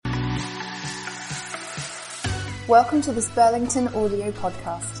Welcome to this Burlington audio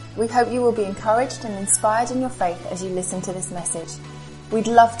podcast. We hope you will be encouraged and inspired in your faith as you listen to this message. We'd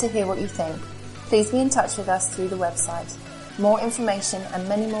love to hear what you think. Please be in touch with us through the website. More information and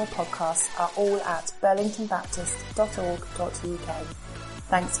many more podcasts are all at burlingtonbaptist.org.uk.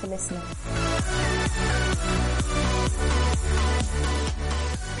 Thanks for listening.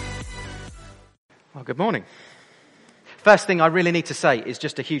 Well, good morning. First thing I really need to say is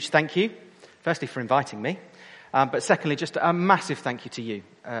just a huge thank you. Firstly, for inviting me. But secondly, just a massive thank you to you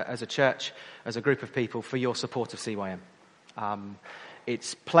as a church, as a group of people, for your support of CYM.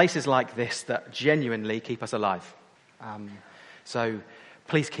 It's places like this that genuinely keep us alive. So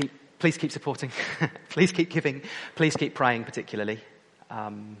please keep supporting. Please keep giving. Please keep praying particularly.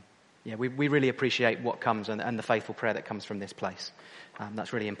 We really appreciate what comes and the faithful prayer that comes from this place.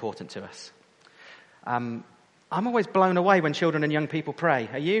 That's really important to us. I'm always blown away when children and young people pray.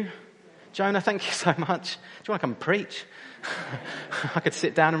 Are you? Jonah, thank you so much. Do you want to come and preach? I could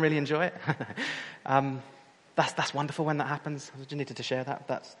sit down and really enjoy it. That's wonderful when that happens. I just needed to share that.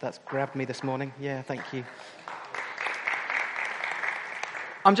 That's grabbed me this morning. Yeah, thank you.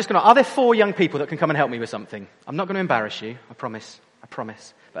 Are there 4 young people that can come and help me with something? I'm not going to embarrass you, I promise.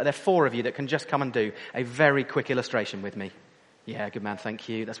 But are there 4 of you that can just come and do a very quick illustration with me? Yeah, good man, thank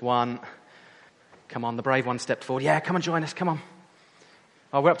you. That's 1. Come on, the brave one stepped forward. Yeah, come and join us, come on.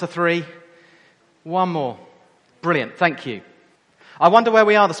 Oh, we're up to 3. 1 more. Brilliant, thank you. I wonder where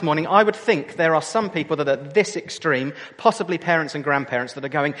we are this morning. I would think there are some people that are at this extreme, possibly parents and grandparents, that are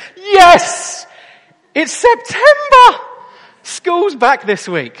going, yes! It's September! School's back this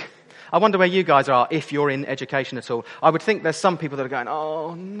week. I wonder where you guys are, if you're in education at all. I would think there's some people that are going,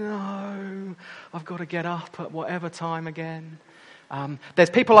 oh no, I've got to get up at whatever time again. There's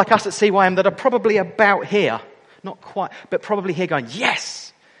people like us at CYM that are probably about here. Not quite, but probably here going,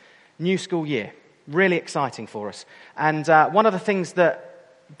 yes! New school year. Really exciting for us. And one of the things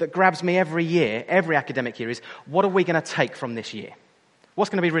that grabs me every year, every academic year, is what are we going to take from this year?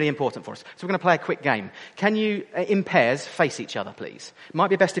 What's going to be really important for us? So we're going to play a quick game. Can you, in pairs, face each other, please? It might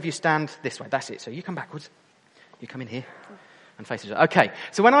be best if you stand this way. That's it. So you come backwards. You come in here and face each other. Okay.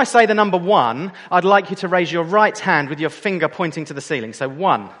 So when I say the number 1, I'd like you to raise your right hand with your finger pointing to the ceiling. So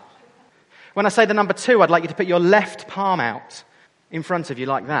 1. When I say the number 2, I'd like you to put your left palm out in front of you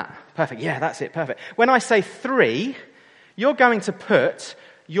like that. Perfect. Yeah, that's it. Perfect. When I say 3, you're going to put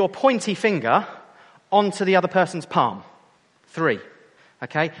your pointy finger onto the other person's palm. 3.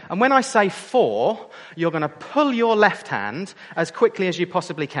 Okay? And when I say 4, you're going to pull your left hand as quickly as you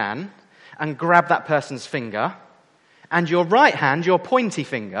possibly can and grab that person's finger. And your right hand, your pointy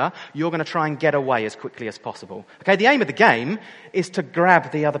finger, you're going to try and get away as quickly as possible. Okay? The aim of the game is to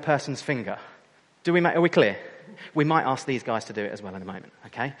grab the other person's finger. Are we clear? We might ask these guys to do it as well in a moment.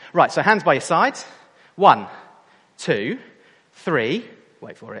 Okay? Right, so hands by your sides. 1, 2, 3.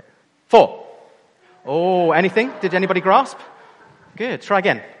 Wait for it. 4. Oh, anything? Did anybody grasp? Good. Try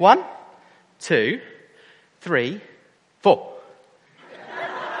again. 1, 2, 3, 4.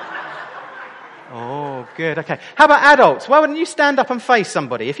 Oh, good. Okay. How about adults? Why wouldn't you stand up and face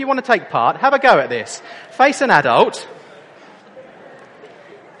somebody? If you want to take part, have a go at this. Face an adult.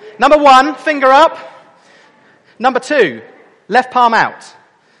 Number 1, finger up. Number 2, left palm out.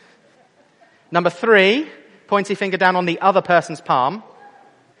 Number 3, pointy finger down on the other person's palm.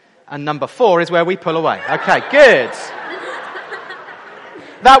 And number 4 is where we pull away. Okay, good.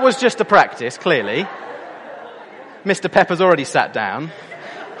 That was just a practice, clearly. Mr. Pepper's already sat down.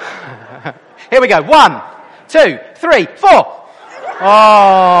 Here we go. 1, 2, 3, 4.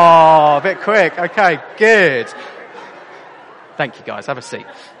 Oh, a bit quick. Okay, good. Thank you, guys. Have a seat.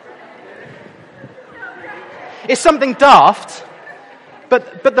 It's something daft,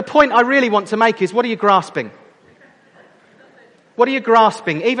 but the point I really want to make is, what are you grasping? What are you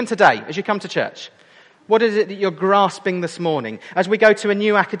grasping, even today, as you come to church? What is it that you're grasping this morning? As we go to a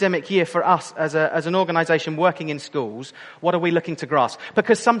new academic year for us as an organisation working in schools, what are we looking to grasp?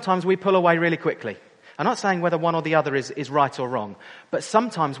 Because sometimes we pull away really quickly. I'm not saying whether one or the other is right or wrong, but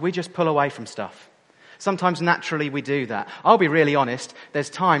sometimes we just pull away from stuff. Sometimes naturally we do that. I'll be really honest, there's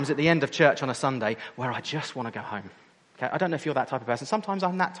times at the end of church on a Sunday where I just want to go home. Okay? I don't know if you're that type of person. Sometimes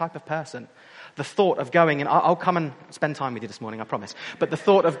I'm that type of person. The thought of going, and I'll come and spend time with you this morning, I promise. But the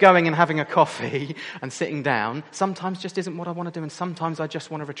thought of going and having a coffee and sitting down sometimes just isn't what I want to do, and sometimes I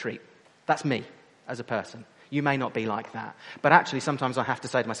just want to retreat. That's me as a person. You may not be like that. But actually sometimes I have to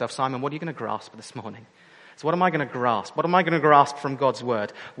say to myself, Simon, what are you going to grasp this morning? So what am I going to grasp? What am I going to grasp from God's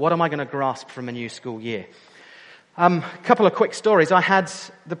word? What am I going to grasp from a new school year? A couple of quick stories. I had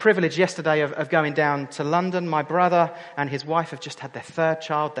the privilege yesterday of going down to London. My brother and his wife have just had their third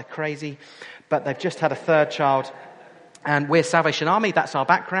child. They're crazy, but they've just had a third child. And we're Salvation Army. That's our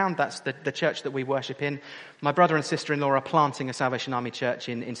background. That's the church that we worship in. My brother and sister-in-law are planting a Salvation Army church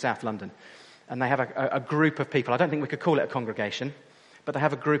in South London. And they have a group of people. I don't think we could call it a congregation, but they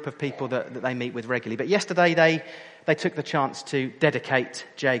have a group of people that they meet with regularly. But yesterday they took the chance to dedicate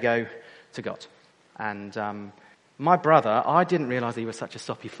Jago to God. And my brother, I didn't realise he was such a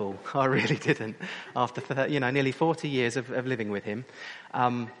soppy fool. I really didn't. After nearly 40 years of living with him,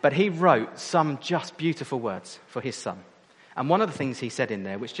 but he wrote some just beautiful words for his son. And one of the things he said in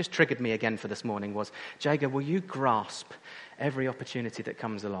there, which just triggered me again for this morning, was, Jago, will you grasp every opportunity that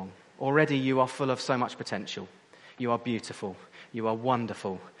comes along? Already you are full of so much potential. You are beautiful. You are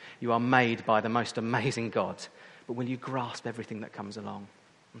wonderful. You are made by the most amazing God. But will you grasp everything that comes along?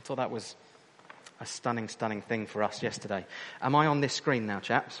 I thought that was a stunning thing for us yesterday. Am I on this screen now,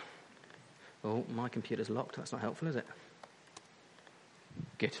 chaps? Oh, my computer's locked. That's not helpful, is it?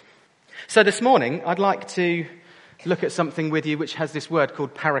 Good. So this morning, I'd like to look at something with you which has this word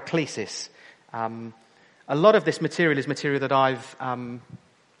called Paraclesis. A lot of this material is material that I've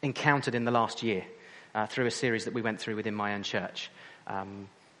encountered in the last year through a series that we went through within my own church.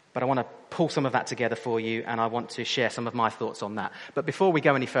 But I want to pull some of that together for you, and I want to share some of my thoughts on that. But before we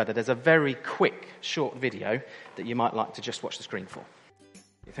go any further, there's a very quick, short video that you might like to just watch the screen for.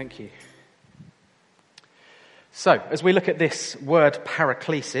 Thank you. So, as we look at this word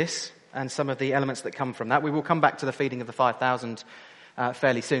Paraclesis and some of the elements that come from that, we will come back to the feeding of the 5,000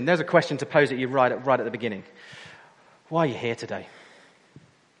 fairly soon. There's a question to pose at you right at the beginning. Why are you here today?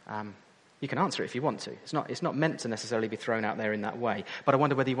 You can answer it if you want to. It's not meant to necessarily be thrown out there in that way. But I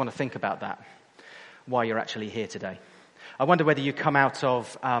wonder whether you want to think about that, why you're actually here today. I wonder whether you come out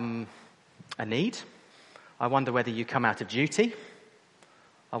of a need. I wonder whether you come out of duty.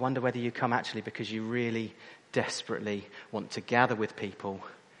 I wonder whether you come actually because you really desperately want to gather with people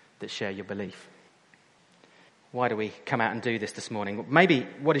that share your belief. Why do we come out and do this morning? Maybe,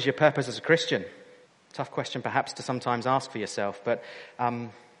 what is your purpose as a Christian? Tough question perhaps to sometimes ask for yourself, but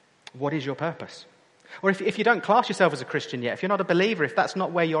what is your purpose? Or if you don't class yourself as a Christian yet, if you're not a believer, if that's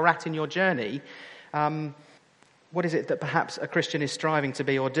not where you're at in your journey, what is it that perhaps a Christian is striving to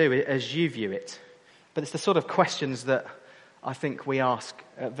be or do as you view it? But it's the sort of questions that I think we ask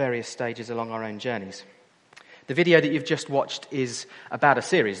at various stages along our own journeys. The video that you've just watched is about a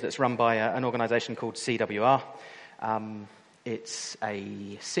series that's run by an organisation called CWR. It's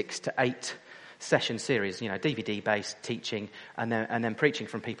a 6 to 8 session series, DVD-based teaching and then preaching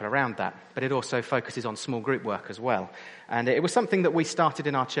from people around that. But it also focuses on small group work as well. And it was something that we started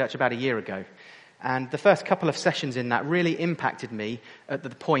in our church about a year ago. And the first couple of sessions in that really impacted me at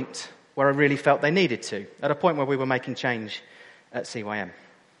the point where I really felt they needed to, at a point where we were making change at CYM.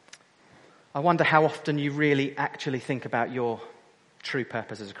 I wonder how often you really actually think about your true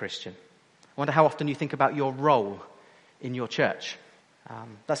purpose as a Christian. I wonder how often you think about your role in your church.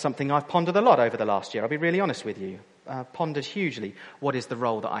 That's something I've pondered a lot over the last year. I'll be really honest with you. Pondered hugely. What is the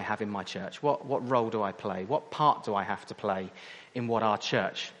role that I have in my church? What role do I play? What part do I have to play in what our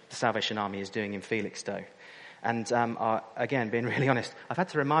church, the Salvation Army, is doing in Felixstowe? And again, being really honest, I've had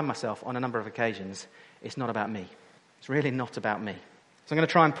to remind myself on a number of occasions, it's not about me. It's really not about me. So I'm going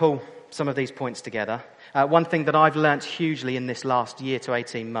to try and pull some of these points together. One thing that I've learnt hugely in this last year to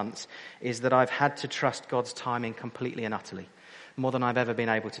 18 months is that I've had to trust God's timing completely and utterly, more than I've ever been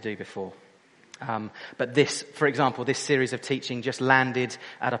able to do before. But this, for example, this series of teaching just landed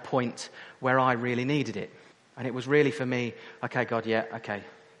at a point where I really needed it. And it was really for me, okay, God,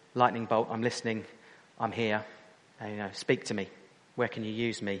 lightning bolt, I'm listening, I'm here, speak to me. Where can you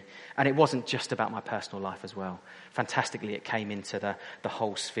use me? And it wasn't just about my personal life as well. Fantastically, it came into the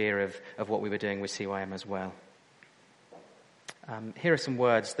whole sphere of what we were doing with CYM as well. Here are some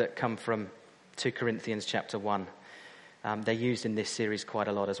words that come from 2 Corinthians chapter 1. They're used in this series quite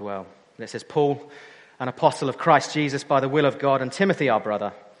a lot as well. And it says, Paul, an apostle of Christ Jesus by the will of God, and Timothy our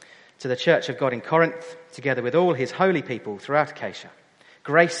brother, to the church of God in Corinth, together with all his holy people throughout Acacia.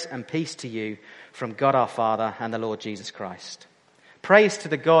 Grace and peace to you from God our Father and the Lord Jesus Christ. Praise to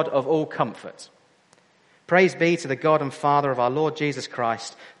the God of all comfort. Praise be to the God and Father of our Lord Jesus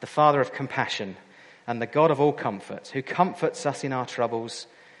Christ, the Father of compassion, and the God of all comfort, who comforts us in our troubles,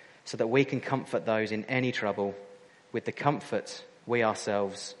 so that we can comfort those in any trouble with the comfort we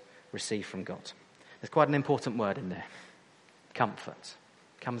ourselves receive from God. There's quite an important word in there. Comfort.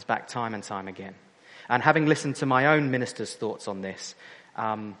 Comes back time and time again. And having listened to my own minister's thoughts on this,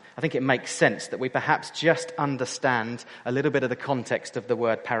 I think it makes sense that we perhaps just understand a little bit of the context of the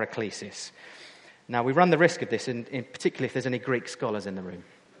word Paraclesis. Now, we run the risk of this, in particularly if there's any Greek scholars in the room.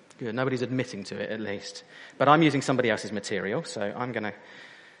 Good, nobody's admitting to it, at least. But I'm using somebody else's material, so I'm going to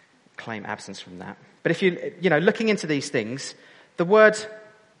claim absence from that. But if looking into these things, the words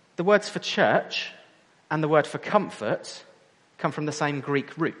for church and the word for comfort come from the same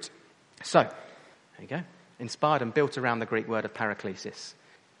Greek root. So, there you go. Inspired and built around the Greek word of paraclesis.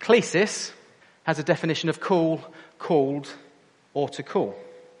 Klesis has a definition of call, called, or to call.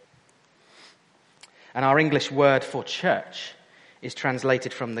 And our English word for church is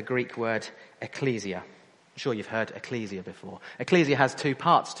translated from the Greek word ecclesia. I'm sure you've heard ecclesia before. Ecclesia has two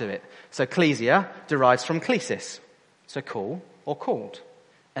parts to it. So ecclesia derives from klesis, so call or called.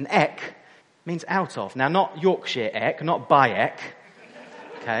 And ek means out of. Now, not Yorkshire ek, not by ek.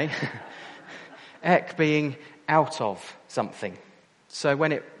 Okay? Ek being out of something. So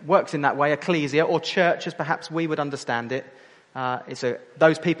when it works in that way, ecclesia, or church as perhaps we would understand it, it's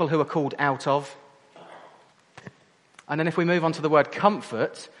those people who are called out of. And then if we move on to the word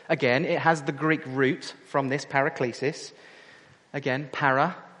comfort, again, it has the Greek root from this, paraclesis. Again,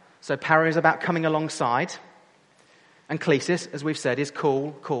 para. So para is about coming alongside. And klesis, as we've said, is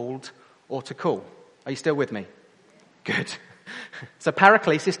call, called, or to call. Are you still with me? Good. So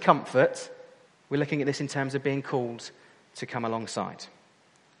paraclesis, comfort. We're looking at this in terms of being called to come alongside.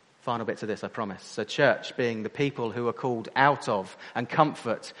 Final bits of this, I promise. So church being the people who are called out of, and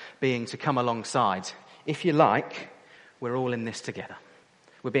comfort being to come alongside. If you like, we're all in this together.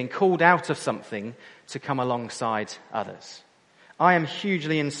 We're being called out of something to come alongside others. I am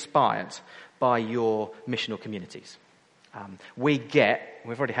hugely inspired by your missional communities.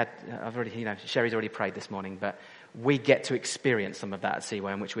 Sherry's already prayed this morning, but we get to experience some of that at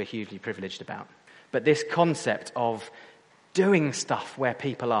Seaway, which we're hugely privileged about. But this concept of doing stuff where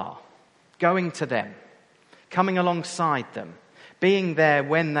people are, going to them, coming alongside them, being there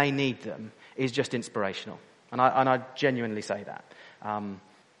when they need them is just inspirational. And I genuinely say that.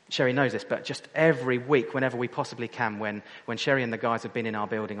 Sherry knows this, but just every week, whenever we possibly can, when Sherry and the guys have been in our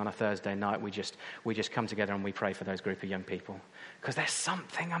building on a Thursday night, we just come together and we pray for those group of young people. Because there's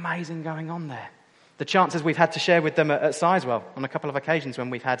something amazing going on there. The chances we've had to share with them at Sizewell on a couple of occasions when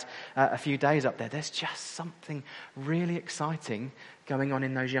we've had a few days up there, there's just something really exciting going on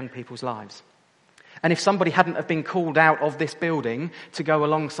in those young people's lives. And if somebody hadn't have been called out of this building to go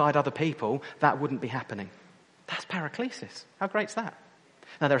alongside other people, that wouldn't be happening. That's paraclesis. How great's that?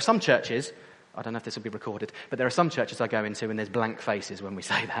 Now, there are some churches, I don't know if this will be recorded, but there are some churches I go into and there's blank faces when we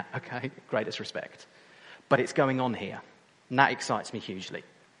say that, okay? Greatest respect. But it's going on here, and that excites me hugely.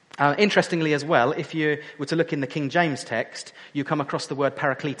 Interestingly as well, if you were to look in the King James text, you come across the word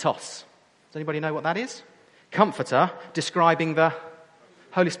parakletos. Does anybody know what that is? Comforter, describing the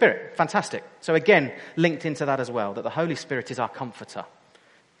Holy Spirit. Fantastic. So again, linked into that as well, that the Holy Spirit is our comforter.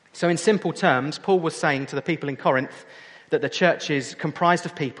 So in simple terms, Paul was saying to the people in Corinth that the church is comprised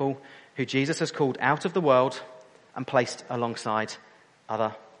of people who Jesus has called out of the world and placed alongside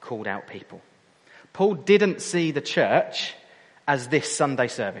other called out people. Paul didn't see the church as this Sunday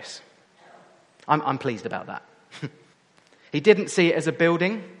service. I'm pleased about that. He didn't see it as a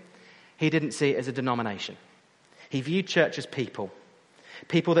building. He didn't see it as a denomination. He viewed church as people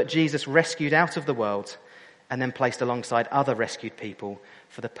that Jesus rescued out of the world and then placed alongside other rescued people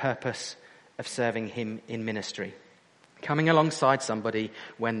for the purpose of serving him in ministry. Coming alongside somebody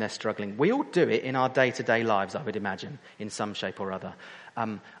when they're struggling. We all do it in our day-to-day lives, I would imagine, in some shape or other.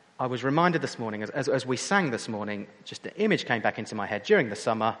 I was reminded this morning, as we sang this morning, just the image came back into my head. During the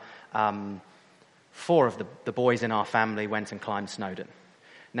summer, 4 of the boys in our family went and climbed Snowdon.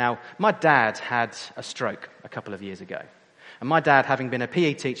 Now, my dad had a stroke a couple of years ago. And my dad, having been a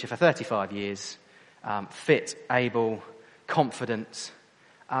PE teacher for 35 years, fit, able, confident,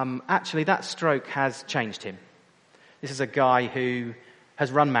 actually that stroke has changed him. This is a guy who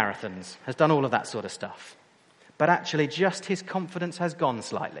has run marathons, has done all of that sort of stuff. But actually just his confidence has gone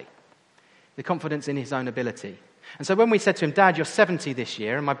slightly. The confidence in his own ability. And so when we said to him, Dad, you're 70 this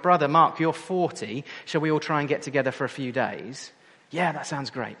year, and my brother, Mark, you're 40, shall we all try and get together for a few days? Yeah, that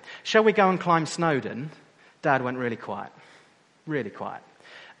sounds great. Shall we go and climb Snowdon? Dad went really quiet. Really quiet.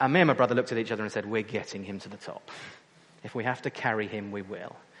 And me and my brother looked at each other and said, we're getting him to the top. If we have to carry him, we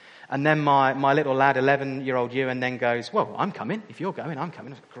will. And then my little lad, 11-year-old Ewan, then goes, well, I'm coming. If you're going, I'm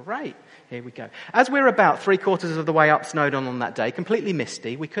coming. Great. Here we go. As we're about 3/4 of the way up Snowdon on that day, completely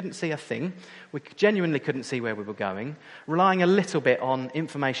misty, we couldn't see a thing. We genuinely couldn't see where we were going, relying a little bit on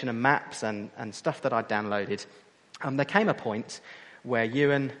information and maps and stuff that I'd downloaded. There came a point where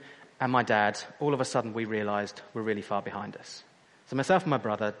Ewan and my dad, all of a sudden we realised were really far behind us. So myself and my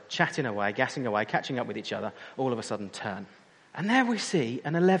brother, chatting away, gassing away, catching up with each other, all of a sudden turn. And there we see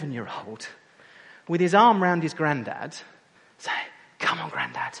an 11-year-old with his arm round his granddad, saying, "Come on,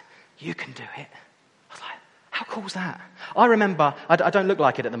 granddad, you can do it." I was like, how cool's that? I remember, I don't look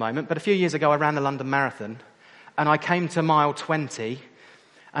like it at the moment, but a few years ago I ran the London Marathon, and I came to mile 20,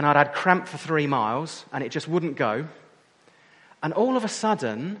 and I'd had cramp for 3 miles, and it just wouldn't go. And all of a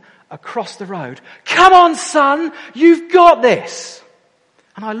sudden, across the road, "Come on, son, you've got this."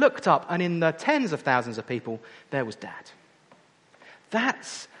 And I looked up, and in the tens of thousands of people, there was Dad.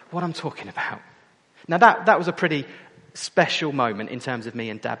 That's what I'm talking about. Now that was a pretty special moment in terms of me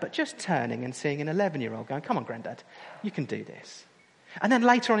and Dad, but just turning and seeing an 11-year-old going, "Come on, Granddad, you can do this." And then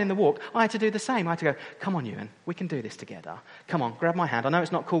later on in the walk, I had to do the same. I had to go, "Come on, Ewan, we can do this together. Come on, grab my hand. I know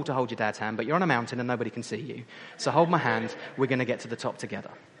it's not cool to hold your dad's hand, but you're on a mountain and nobody can see you. So hold my hand. We're going to get to the top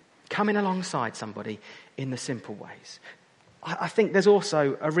together." Coming alongside somebody in the simple ways. I think there's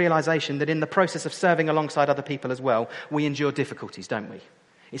also a realization that in the process of serving alongside other people as well, we endure difficulties, don't we?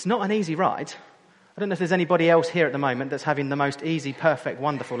 It's not an easy ride. I don't know if there's anybody else here at the moment that's having the most easy, perfect,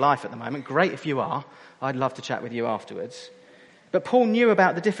 wonderful life at the moment. Great if you are. I'd love to chat with you afterwards. But Paul knew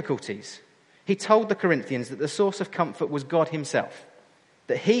about the difficulties. He told the Corinthians that the source of comfort was God himself,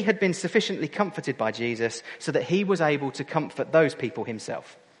 that he had been sufficiently comforted by Jesus so that he was able to comfort those people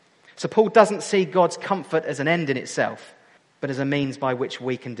himself. So Paul doesn't see God's comfort as an end in itself, but as a means by which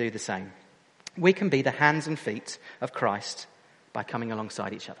we can do the same. We can be the hands and feet of Christ by coming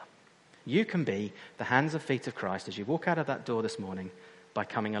alongside each other. You can be the hands and feet of Christ as you walk out of that door this morning by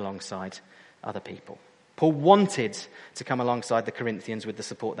coming alongside other people. Paul wanted to come alongside the Corinthians with the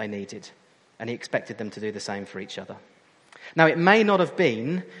support they needed, and he expected them to do the same for each other. Now, it may not have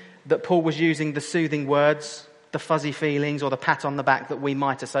been that Paul was using the soothing words, the fuzzy feelings, or the pat on the back that we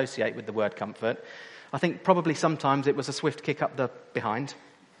might associate with the word comfort. I think probably sometimes it was a swift kick up the behind.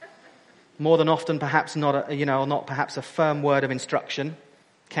 More than often, perhaps not perhaps a firm word of instruction,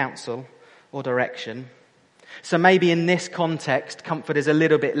 counsel, or direction. So maybe in this context, comfort is a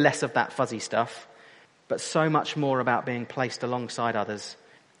little bit less of that fuzzy stuff, but so much more about being placed alongside others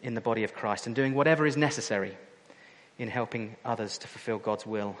in the body of Christ and doing whatever is necessary in helping others to fulfill God's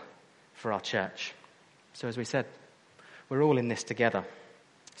will for our church. So as we said, we're all in this together.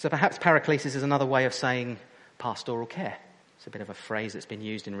 So perhaps Paraclesis is another way of saying pastoral care. It's a bit of a phrase that's been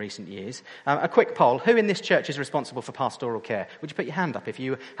used in recent years. A quick poll. Who in this church is responsible for pastoral care? Would you put your hand up if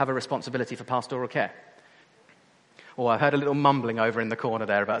you have a responsibility for pastoral care? Oh, I heard a little mumbling over in the corner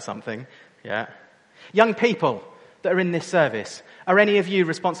there about something. Yeah. Young people that are in this service, are any of you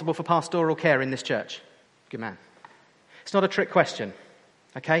responsible for pastoral care in this church? Good man. It's not a trick question,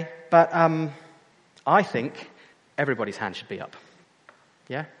 okay? But I think everybody's hand should be up.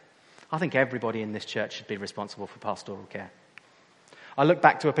 Yeah? I think everybody in this church should be responsible for pastoral care. I look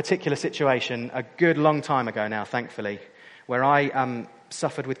back to a particular situation a good long time ago now, thankfully, where I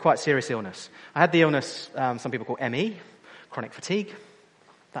suffered with quite serious illness. I had the illness some people call ME, chronic fatigue,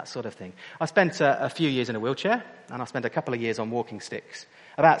 that sort of thing. I spent a few years in a wheelchair, and I spent a couple of years on walking sticks.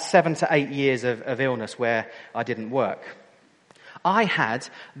 About 7 to 8 years of illness where I didn't work. I had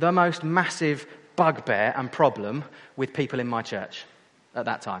the most massive bugbear and problem with people in my church at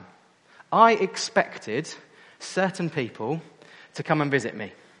that time. I expected certain people to come and visit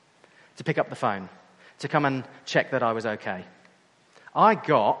me, to pick up the phone, to come and check that I was okay. I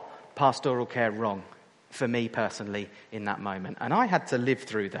got pastoral care wrong for me personally in that moment, and I had to live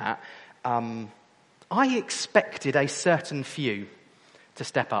through that. I expected a certain few to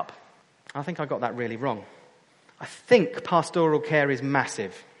step up. I think I got that really wrong. I think pastoral care is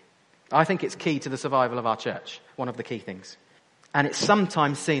massive. I think it's key to the survival of our church, one of the key things. And it's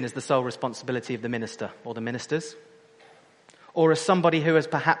sometimes seen as the sole responsibility of the minister or the ministers, or as somebody who has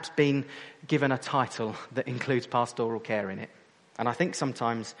perhaps been given a title that includes pastoral care in it. And I think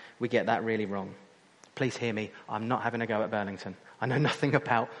sometimes we get that really wrong. Please hear me, I'm not having a go at Burlington. I know nothing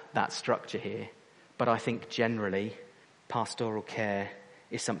about that structure here. But I think generally, pastoral care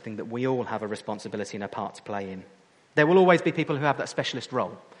is something that we all have a responsibility and a part to play in. There will always be people who have that specialist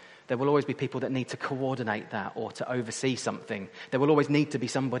role. There will always be people that need to coordinate that or to oversee something. There will always need to be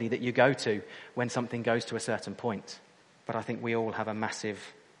somebody that you go to when something goes to a certain point. But I think we all have a massive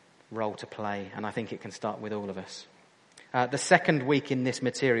role to play, and I think it can start with all of us. The second week in this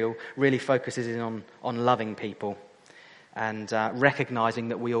material really focuses in on loving people and recognizing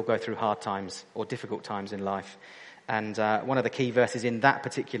that we all go through hard times or difficult times in life. And one of the key verses in that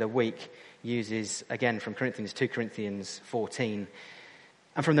particular week uses, again, from 2 Corinthians 14.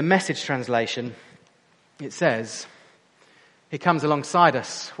 And from the Message translation, it says, He comes alongside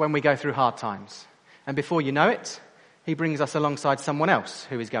us when we go through hard times. And before you know it, He brings us alongside someone else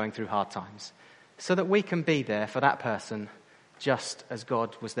who is going through hard times, so that we can be there for that person just as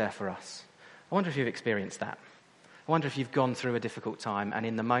God was there for us. I wonder if you've experienced that. I wonder if you've gone through a difficult time and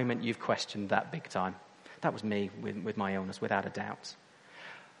in the moment you've questioned that big time. That was me with my illness, without a doubt.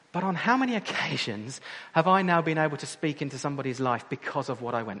 But on how many occasions have I now been able to speak into somebody's life because of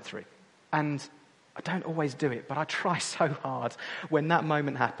what I went through? And I don't always do it, but I try so hard when that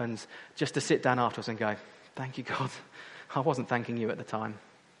moment happens just to sit down afterwards and go, thank you, God. I wasn't thanking you at the time.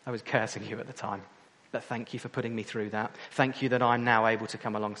 I was cursing you at the time. But thank you for putting me through that. Thank you that I'm now able to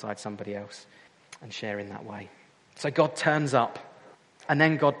come alongside somebody else and share in that way. So God turns up, and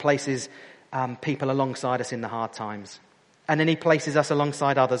then God places people alongside us in the hard times. And then he places us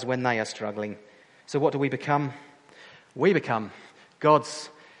alongside others when they are struggling. So what do we become? We become God's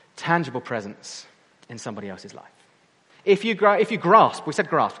tangible presence in somebody else's life. If you grasp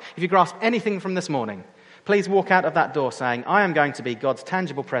anything from this morning, please walk out of that door saying, I am going to be God's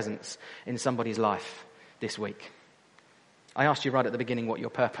tangible presence in somebody's life this week. I asked you right at the beginning what your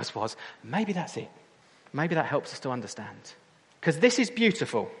purpose was. Maybe that's it. Maybe that helps us to understand. Because this is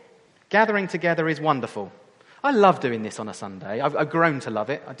beautiful. Gathering together is wonderful. I love doing this on a Sunday. I've grown to love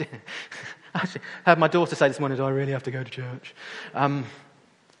it. I had my daughter say this morning, do I really have to go to church?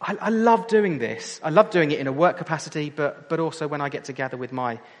 I love doing this. I love doing it in a work capacity, but also when I get to gather with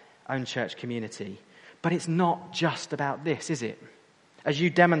my own church community. But it's not just about this, is it? As you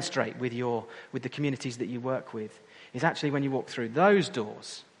demonstrate with the communities that you work with, is actually when you walk through those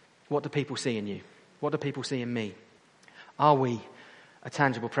doors, what do people see in you? What do people see in me? Are we a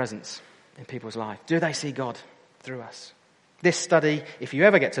tangible presence in people's life? Do they see God through us? This study, if you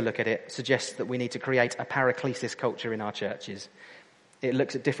ever get to look at it, suggests that we need to create a Paraclesis culture in our churches. It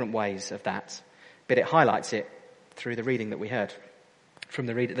looks at different ways of that, but it highlights it through the reading that we heard from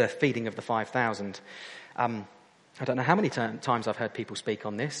the feeding of the 5,000. I don't know how many times I've heard people speak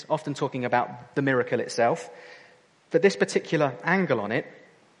on this, often talking about the miracle itself, but this particular angle on it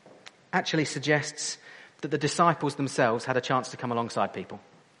actually suggests that the disciples themselves had a chance to come alongside people.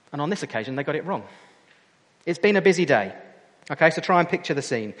 And on this occasion, they got it wrong. It's been a busy day. Okay, so try and picture the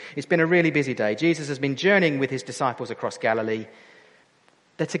scene. It's been a really busy day. Jesus has been journeying with his disciples across Galilee.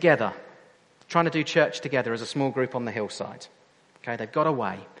 They're together, trying to do church together as a small group on the hillside. Okay, they've got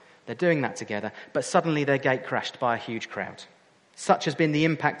away. They're doing that together, but suddenly they're gate crashed by a huge crowd. Such has been the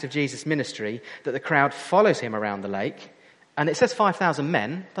impact of Jesus' ministry that the crowd follows him around the lake. And it says 5,000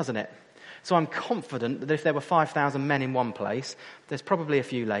 men, doesn't it? So I'm confident that if there were 5,000 men in one place, there's probably a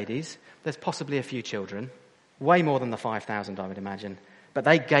few ladies, there's possibly a few children, way more than the 5,000 I would imagine. But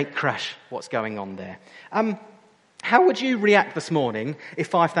they gate crash what's going on there. How would you react this morning if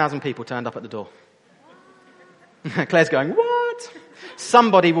 5,000 people turned up at the door? Claire's going, what?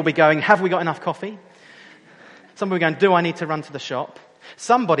 Somebody will be going, have we got enough coffee? Somebody will be going, do I need to run to the shop?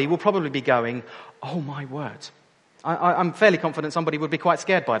 Somebody will probably be going, oh my word. I'm fairly confident somebody would be quite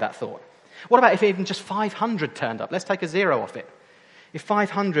scared by that thought. What about if even just 500 turned up? Let's take a zero off it. If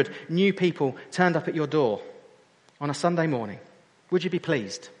 500 new people turned up at your door on a Sunday morning, would you be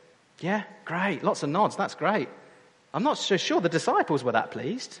pleased? Yeah, great. Lots of nods. That's great. I'm not so sure the disciples were that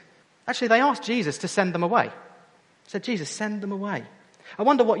pleased. Actually, they asked Jesus to send them away. Said, Jesus, send them away. I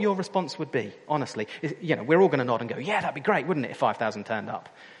wonder what your response would be, honestly. We're all going to nod and go, yeah, that'd be great, wouldn't it, if 5,000 turned up?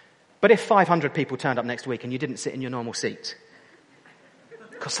 But if 500 people turned up next week and you didn't sit in your normal seat,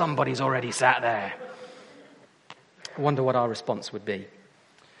 because somebody's already sat there, I wonder what our response would be.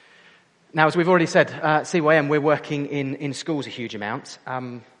 Now, as we've already said, CYM, we're working in schools a huge amount.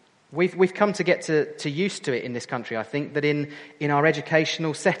 We've come to get to used to it in this country, I think, that in our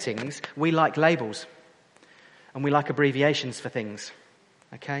educational settings, we like labels. And we like abbreviations for things.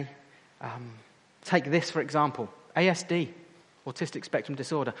 Okay? Take this, for example. ASD, Autistic Spectrum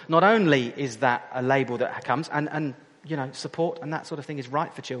Disorder. Not only is that a label that comes, and support and that sort of thing is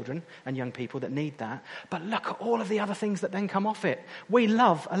right for children and young people that need that, but look at all of the other things that then come off it. We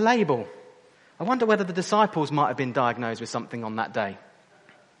love a label. I wonder whether the disciples might have been diagnosed with something on that day.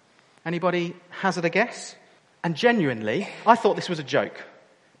 Anybody hazard a guess? And genuinely, I thought this was a joke.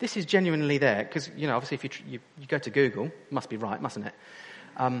 This is genuinely there, because, obviously if you go to Google, it must be right, mustn't it?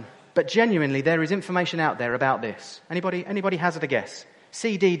 But genuinely, there is information out there about this. Anybody hazard a guess?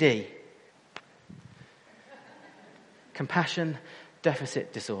 CDD. Compassion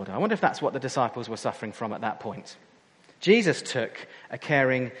Deficit Disorder. I wonder if that's what the disciples were suffering from at that point. Jesus took a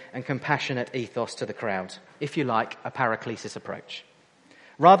caring and compassionate ethos to the crowd, if you like, a Paraclesis approach.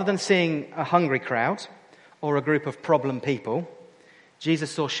 Rather than seeing a hungry crowd or a group of problem people,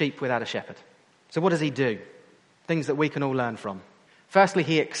 Jesus saw sheep without a shepherd. So what does he do? Things that we can all learn from. Firstly,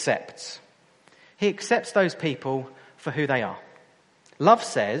 he accepts. He accepts those people for who they are. Love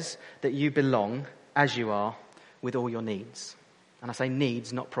says that you belong as you are with all your needs. And I say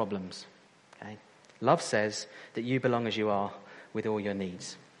needs, not problems. Okay? Love says that you belong as you are with all your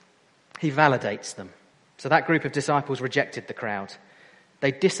needs. He validates them. So that group of disciples rejected the crowd.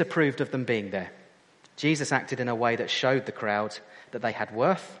 They disapproved of them being there. Jesus acted in a way that showed the crowd that they had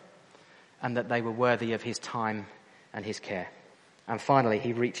worth and that they were worthy of his time and his care. And finally,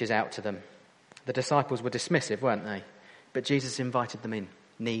 he reaches out to them. The disciples were dismissive, weren't they? But Jesus invited them in,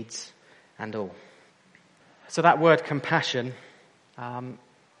 needs and all. So that word compassion,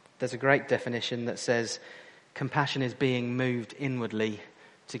 there's a great definition that says compassion is being moved inwardly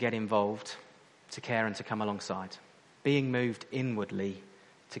to get involved, to care and to come alongside. Being moved inwardly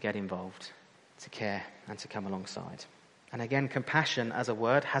to get involved, to care and to come alongside. And again, compassion as a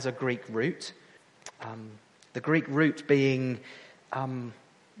word has a Greek root. The Greek root being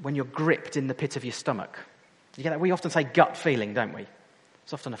when you're gripped in the pit of your stomach. You get that? We often say gut feeling, don't we?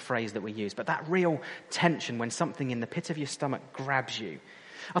 It's often a phrase that we use. But that real tension when something in the pit of your stomach grabs you.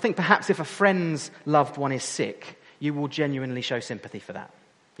 I think perhaps if a friend's loved one is sick, you will genuinely show sympathy for that.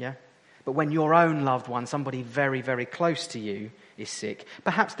 Yeah? But when your own loved one, somebody very, very close to you, is sick,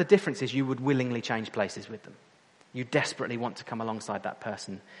 perhaps the difference is you would willingly change places with them. You desperately want to come alongside that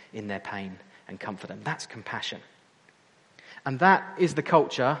person in their pain and comfort them. That's compassion. And that is the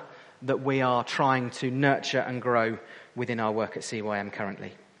culture that we are trying to nurture and grow within our work at CYM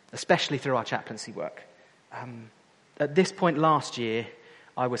currently, especially through our chaplaincy work. At this point last year,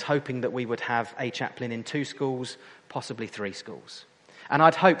 I was hoping that we would have a chaplain in 2 schools, possibly 3 schools. And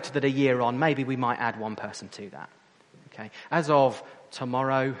I'd hoped that a year on, maybe we might add 1 person to that. Okay. As of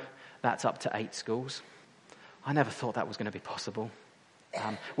tomorrow, that's up to 8 schools. I never thought that was going to be possible.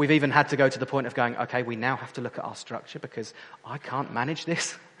 We've even had to go to the point of going, okay, we now have to look at our structure because I can't manage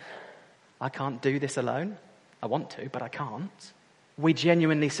this. I can't do this alone. I want to, but I can't. We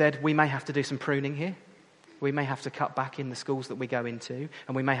genuinely said we may have to do some pruning here. We may have to cut back in the schools that we go into,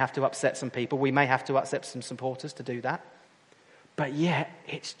 and we may have to upset some people. We may have to upset some supporters to do that. But yet,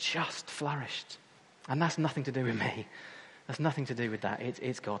 it's just flourished. And that's nothing to do with me. That's nothing to do with that.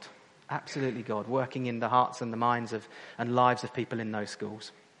 It's God. Absolutely God, working in the hearts and the minds of and lives of people in those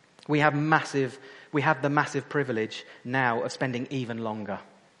schools. We have the massive privilege now of spending even longer.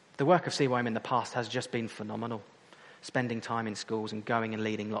 The work of CYM in the past has just been phenomenal. Spending time in schools and going and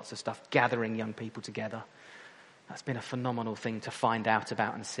leading lots of stuff, gathering young people together. That's been a phenomenal thing to find out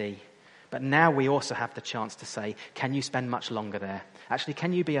about and see. But now we also have the chance to say, can you spend much longer there? Actually,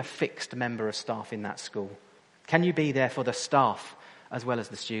 can you be a fixed member of staff in that school? Can you be there for the staff as well as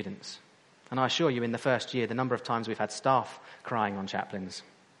the students? And I assure you, in the first year, the number of times we've had staff crying on chaplains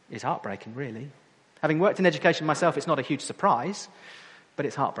is heartbreaking, really. Having worked in education myself, it's not a huge surprise, but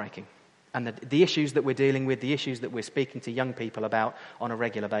it's heartbreaking. And the issues that we're dealing with, the issues that we're speaking to young people about on a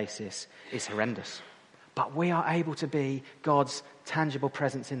regular basis is horrendous. But we are able to be God's tangible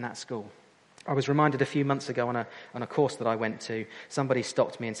presence in that school. I was reminded a few months ago on a course that I went to, somebody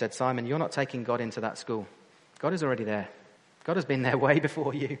stopped me and said, Simon, you're not taking God into that school. God is already there. God has been there way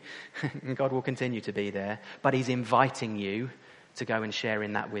before you, and God will continue to be there. But he's inviting you to go and share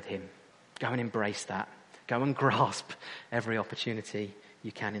in that with him. Go and embrace that. Go and grasp every opportunity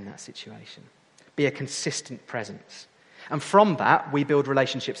you can in that situation. Be a consistent presence. And from that, we build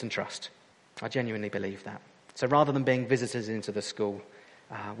relationships and trust. I genuinely believe that. So rather than being visitors into the school,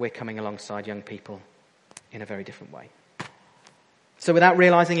 we're coming alongside young people in a very different way. So without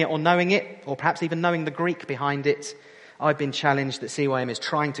realising it or knowing it, or perhaps even knowing the Greek behind it, I've been challenged that CYM is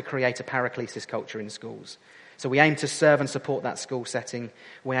trying to create a Paraclesis culture in schools. So we aim to serve and support that school setting.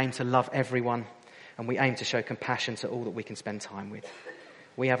 We aim to love everyone. And we aim to show compassion to all that we can spend time with.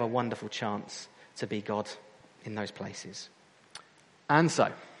 We have a wonderful chance to be God in those places. And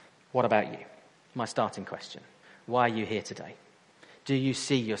so, what about you? My starting question. Why are you here today? Do you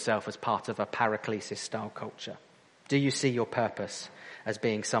see yourself as part of a Paraclesis-style culture? Do you see your purpose as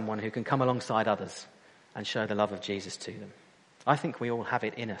being someone who can come alongside others and show the love of Jesus to them? I think we all have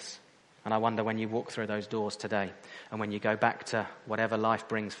it in us. And I wonder when you walk through those doors today and when you go back to whatever life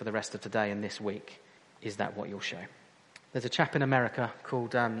brings for the rest of today and this week, is that what you'll show? There's a chap in America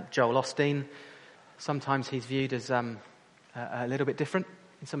called Joel Osteen. Sometimes he's viewed as a little bit different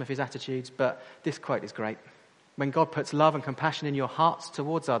in some of his attitudes, but this quote is great. When God puts love and compassion in your hearts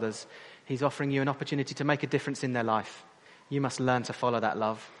towards others, he's offering you an opportunity to make a difference in their life. You must learn to follow that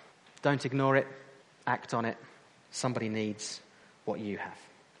love. Don't ignore it. Act on it. Somebody needs what you have.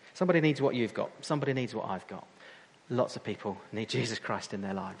 Somebody needs what you've got. Somebody needs what I've got. Lots of people need Jesus Christ in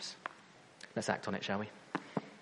their lives. Let's act on it, shall we?